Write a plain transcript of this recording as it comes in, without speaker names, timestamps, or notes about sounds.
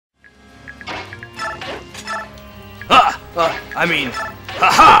I mean,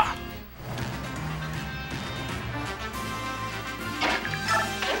 haha!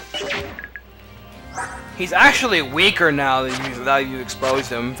 He's actually weaker now that you exposed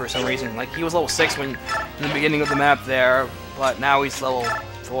him for some reason. Like, he was level 6 when in the beginning of the map there, but now he's level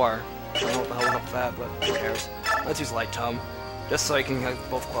 4. I don't know what the hell was up with that, but who cares. Let's use Light Tome, just so I can have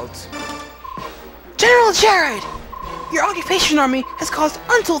both quotes. General Jarod! Your occupation army has caused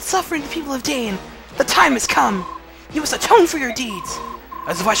untold suffering to the people of Daein. The time has come. You must atone for your deeds.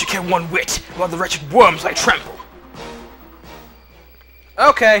 As if I should care one whit about the wretched worms I trample.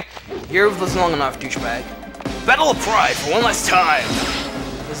 Okay, you've listened long enough, douchebag. Battle of Pride for one last time!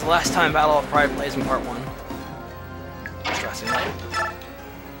 This is the last time Battle of Pride plays in part 1. Interestingly.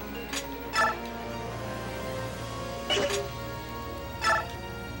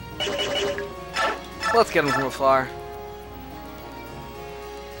 Let's get him from afar.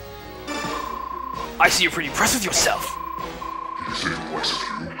 I see you're pretty impressed with yourself. Do you think the likes of you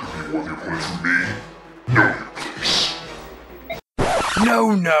could be worthy opponent for me? Know your place.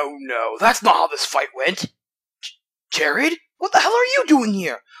 No, that's not how this fight went. Jarod, what the hell are you doing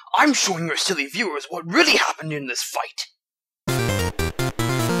here? I'm showing your silly viewers what really happened in this fight.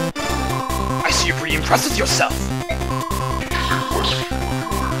 I see you're pretty impressed with yourself.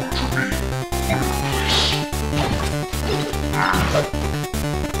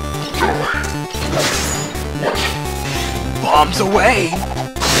 Bombs away!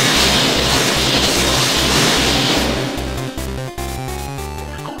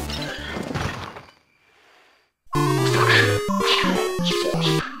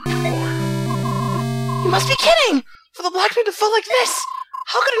 You must be kidding! For the Black Knight to fall like this!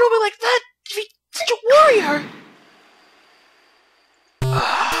 How could a noble like that be such a warrior?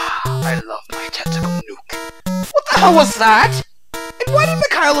 I love my tactical nuke. What the hell was that? And why did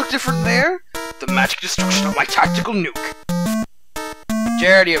Micaiah look different there? The magic destruction of my tactical nuke.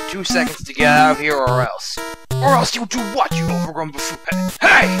 Jarod, you have 2 seconds to get out of here or else. Or else you'll do what, you overgrown buffoon?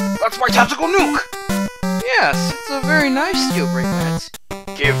 Hey! That's my tactical nuke! Yes, it's a very nice you, Breakmans.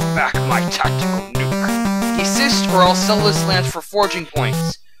 Give back my tactical nuke. Desist or I'll sell this land for forging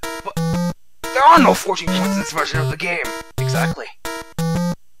points. But there are no forging points in this version of the game. Exactly.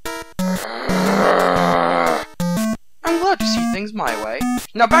 I'm glad to see things my way.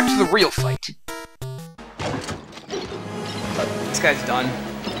 Now back to the real fight. This guy's done.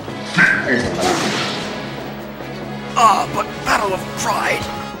 But Battle of Pride!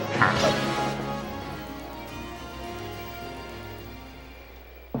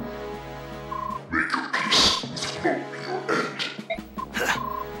 Make your peace with flow your end.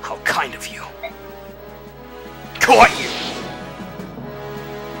 How kind of you. Caught you!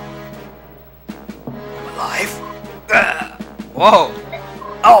 I'm alive? Whoa!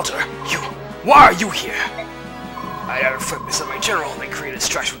 Alder, why are you here? I had a fight with my general and they created a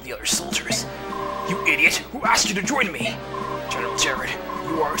distraction with the other soldiers. You idiot! Who asked you to join me? General Jarod,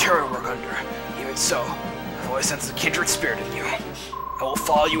 you are a terror to work under. Even so, I've always sensed the kindred spirit in you. I will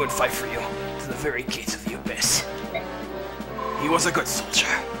follow you and fight for you to the very gates of the abyss. He was a good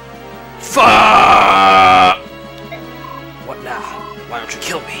soldier. Fuck! What now? Why don't you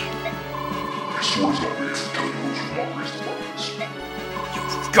kill me? My sword is not made for killing those who do not raise the weapons.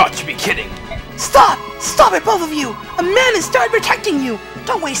 You've got to be kidding! Stop! Stop it, both of you! A man has died protecting you!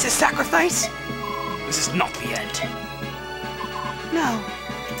 Don't waste his sacrifice! This is not the end. No,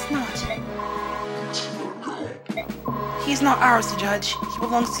 it's not. He is not ours to judge. He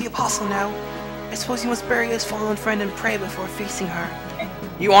belongs to the Apostle now. I suppose he must bury his fallen friend and pray before facing her.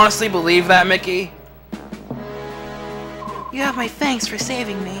 You honestly believe that, Micky? You have my thanks for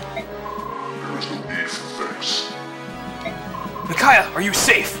saving me. There is no need for thanks. Micaiah, are you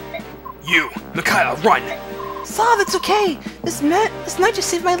safe? You, Micaiah, run! Sav, it's okay! This knight just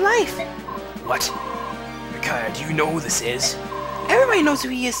saved my life! What? Micaiah, do you know who this is? Everybody knows who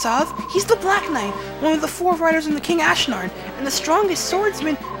he is, Sav. He's the Black Knight, one of the 4 riders in the King Ashnard, and the strongest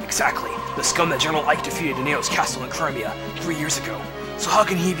swordsman— Exactly. The scum that General Ike defeated in Neo's castle in Crimea 3 years ago. So how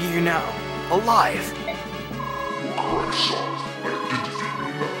can he be here now? Alive? You're correct, Sav. I did defeat him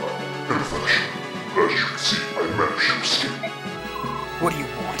in a fashion. As you can see, I managed to escape. What do you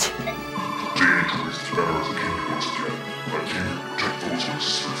want? Daein to raise the banner of the kingdom once again. I came here to protect those who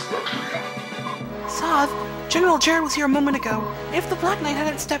serve factory. Sav, General Jarod was here a moment ago. If the Black Knight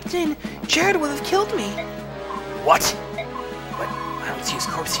hadn't stepped in, Jarod would have killed me. What? But I don't see his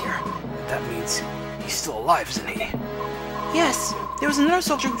corpse here. That means he's still alive, isn't he? Yes, there was another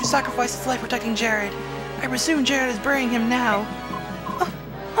soldier who sacrificed his life protecting Jarod. I presume Jarod is burying him now.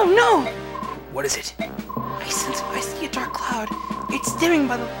 Oh no! What is it? I see a dark cloud. It's dimming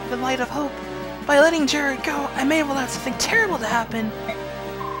by the light of hope. By letting Jarod go, I may have allowed something terrible to happen.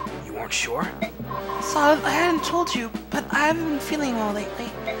 You weren't sure? Sav, I hadn't told you, but I haven't been feeling well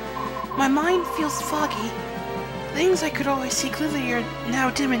lately. My mind feels foggy. Things I could always see clearly are now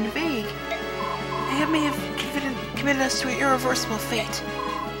dim and vague. I may have committed us to an irreversible fate.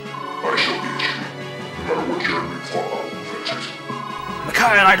 I shall get you. No matter what Jeremy thought, I will fix it.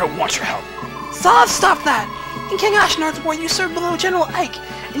 Micaiah and I don't want your help. Sav, stop that! In King Ashnard's war, you served below General Ike,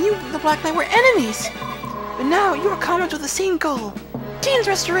 and you and the Black Knight were enemies! But now, you are comrades with the same goal. Daein's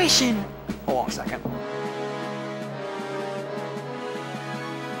restoration! Hold on a second.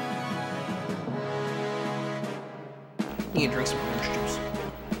 Need to drink some orange juice.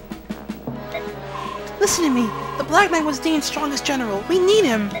 Listen to me. The Black Knight was Daein's strongest general. We need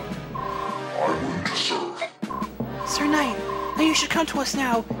him. I'm willing to serve. Sir Knight, now you should come to us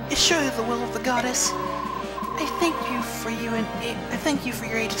now. It's surely the will of the goddess. I thank you for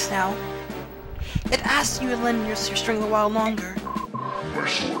your aegis now. It asks you to lend your strength a while longer. My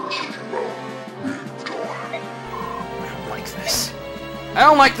sword is looking well. We moved on. I don't like this. I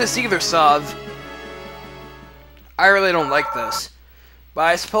don't like this either, Sav. I really don't like this. But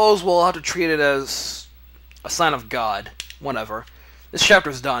I suppose we'll have to treat it as a sign of God. Whatever. This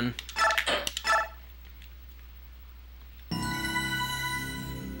chapter's done.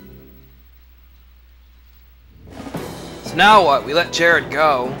 So now what? We let Jarod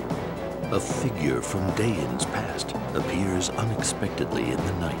go. A figure from Daein's past appears unexpectedly in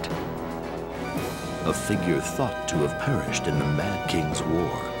the night. A figure thought to have perished in the Mad King's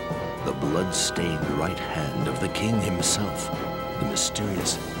war. The blood-stained right hand of the king himself. The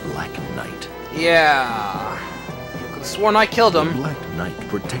mysterious Black Knight. Yeah. Could've sworn I killed him. The Black Knight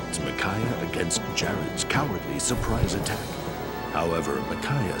protects Micaiah against Jarod's cowardly surprise attack. However,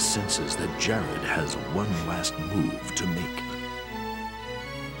 Micaiah senses that Jarod has one last move to make.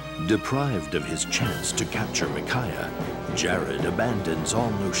 Deprived of his chance to capture Micaiah, Jarod abandons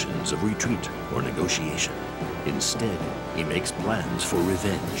all notions of retreat or negotiation. Instead, he makes plans for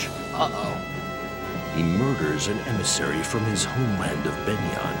revenge. Uh-oh. He murders an emissary from his homeland of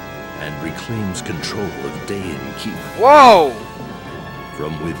Benyon and reclaims control of Daein Keep. Whoa!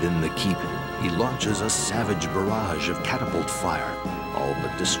 From within the keep, he launches a savage barrage of catapult fire, all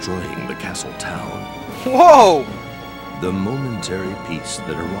but destroying the castle town. Whoa! The momentary peace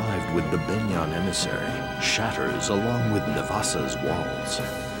that arrived with the Benyon emissary shatters along with Nevassa's walls,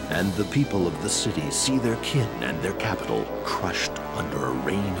 and the people of the city see their kin and their capital crushed under a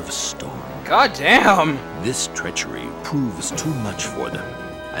rain of stone. God damn! This treachery proves too much for them,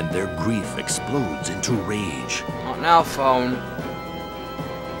 and their grief explodes into rage. Not now, phone.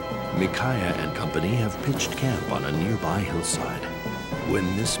 Micaiah and company have pitched camp on a nearby hillside.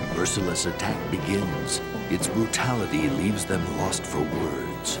 When this merciless attack begins, its brutality leaves them lost for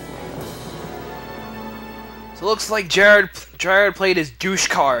words. So it looks like Jarod played his douche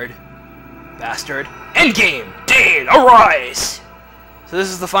card. Bastard. Endgame! Daein, arise! So this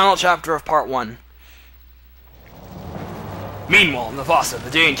is the final chapter of part 1. Meanwhile, Nevassa, the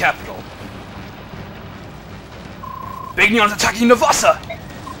Daein capital. Benyon's attacking Nevassa!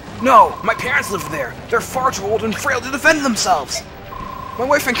 No! My parents live there! They're far too old and frail to defend themselves! My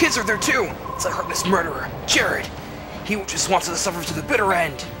wife and kids are there too! It's a heartless murderer, Jarod! He just wants us to suffer to the bitter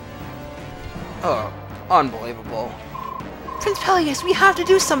end! Oh, unbelievable. Prince Pelleas, we have to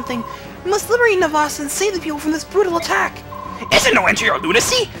do something. We must liberate Nevassa and save the people from this brutal attack. Is there no end to your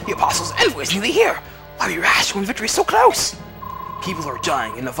lunacy? The Apostle's envoy is nearly here! Why are you rash when victory is so close? People are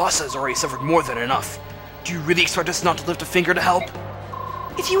dying, and Nevassa has already suffered more than enough. Do you really expect us not to lift a finger to help?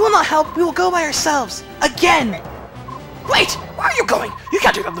 If you will not help, we will go by ourselves. Again! Wait! Where are you going? You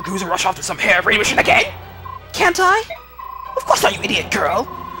can't take up the goose and rush off to some harebrained mission again! Can't I? Of course not, you idiot girl!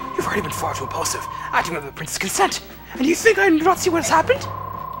 You've already been far too impulsive, acting without the prince's consent. And you think I do not see what has happened?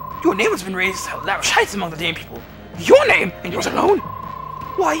 Your name has been raised to lavish heights among the Daein people. Your name, and yours alone?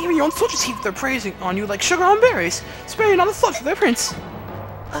 Why, even your own soldiers heap their praising on you like sugar on berries, spraying on the flood for their prince.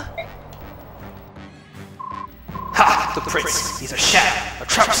 Ha! The prince! He's a sham, a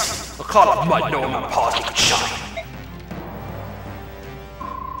travesty, a clod of mud no amount of polish can shine.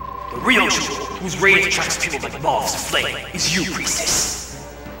 The real jewel, whose rage attracts people like moths to flame, is you, priestess.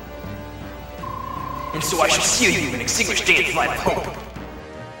 And so I shall seal you and extinguish Daein's light of hope.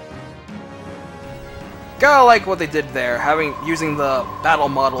 Kinda like what they did there, using the battle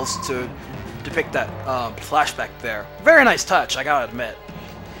models to depict that flashback there. Very nice touch, I gotta admit.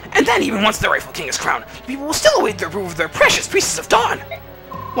 And then, even once the rightful king is crowned, people will still await their approval of their precious priestess of dawn.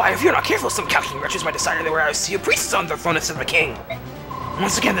 Why, if you're not careful, some calculating wretches might decide they were out to see a priestess on their throne instead of a king.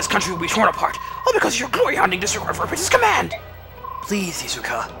 Once again, this country will be torn apart, all because of your glory-hunting disregard for a prince's command. Please,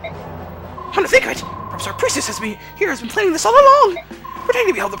 Izuka. Come to think of it, perhaps our priestess has been planning this all along. Pretending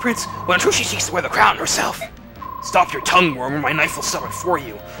to be Elder Prince, when in truth she seeks to wear the crown herself. Stop your tongue, worm, or my knife will stop it for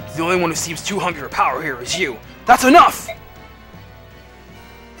you. The only one who seems too hungry for power here is you. That's enough!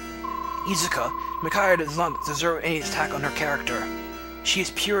 Izuka, Micaiah does not deserve any attack on her character. She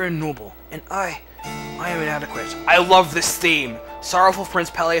is pure and noble, and I am inadequate. I love this theme. Sorrowful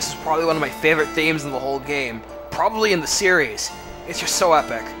Prince Pelleas is probably one of my favorite themes in the whole game. Probably in the series. It's just so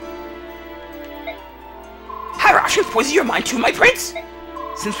epic. Have actions poison your mind too, my prince?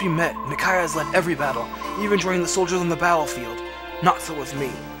 Since we met, Micaiah has led every battle, even joining the soldiers on the battlefield. Not so with me.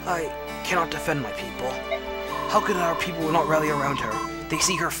 I cannot defend my people. How could our people not rally around her? They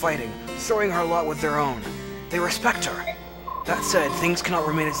see her fighting, throwing her lot with their own. They respect her. That said, things cannot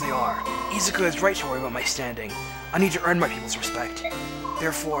remain as they are. Izuka is right to worry about my standing. I need to earn my people's respect.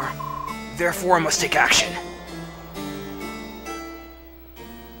 Therefore, I must take action.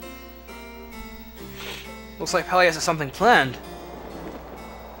 Looks like Pelleas has something planned.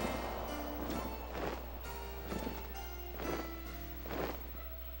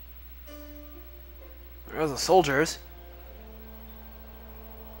 There's the soldiers.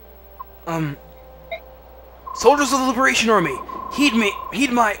 Soldiers of the Liberation Army, hear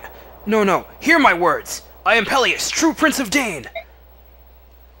my words. I am Pelleas, true Prince of Daein.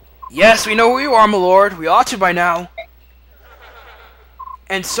 Yes, we know who you are, my lord. We ought to by now.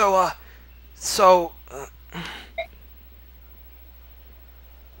 And is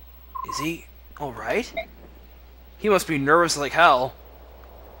he alright? He must be nervous like hell.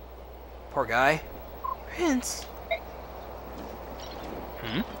 Poor guy. Prince?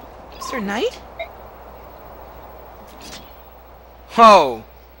 Mr. Knight? Oh!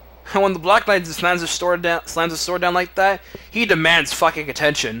 And when the Black Knight slams his sword down like that, he demands fucking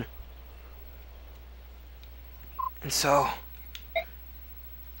attention. And so,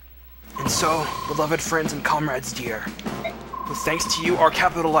 beloved friends and comrades dear, with thanks to you, our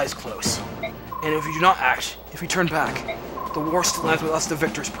capital lies close. And if we do not act, if we turn back, the war still ends with us the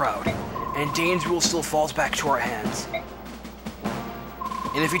victors proud, and Daein's rule still falls back to our hands.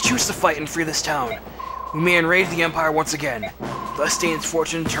 And if we choose to fight and free this town, we may enrage the Empire once again, thus Daein's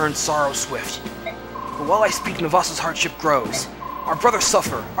fortune turns sorrow swift. But while I speak, Nevassa's hardship grows. Our brothers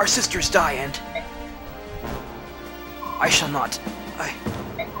suffer, our sisters die, and I shall not.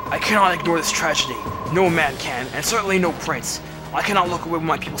 I cannot ignore this tragedy. No man can, and certainly no prince. I cannot look away when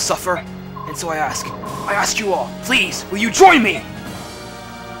my people suffer, and so I ask you all, please, will you join me?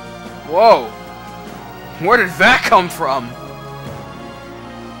 Whoa! Where did that come from?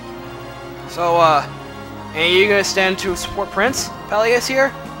 So, are you gonna stand to support Prince Pelleas here?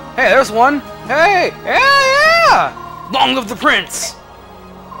 Hey, there's one! Hey! Yeah! Long live the prince!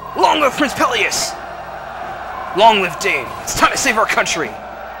 Long live Prince Pelleas! Long live Daein! It's time to save our country!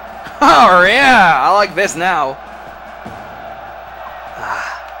 Oh yeah! I like this now.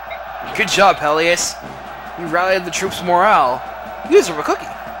 Good job, Pelleas. You rallied the troops' morale. You deserve a cookie.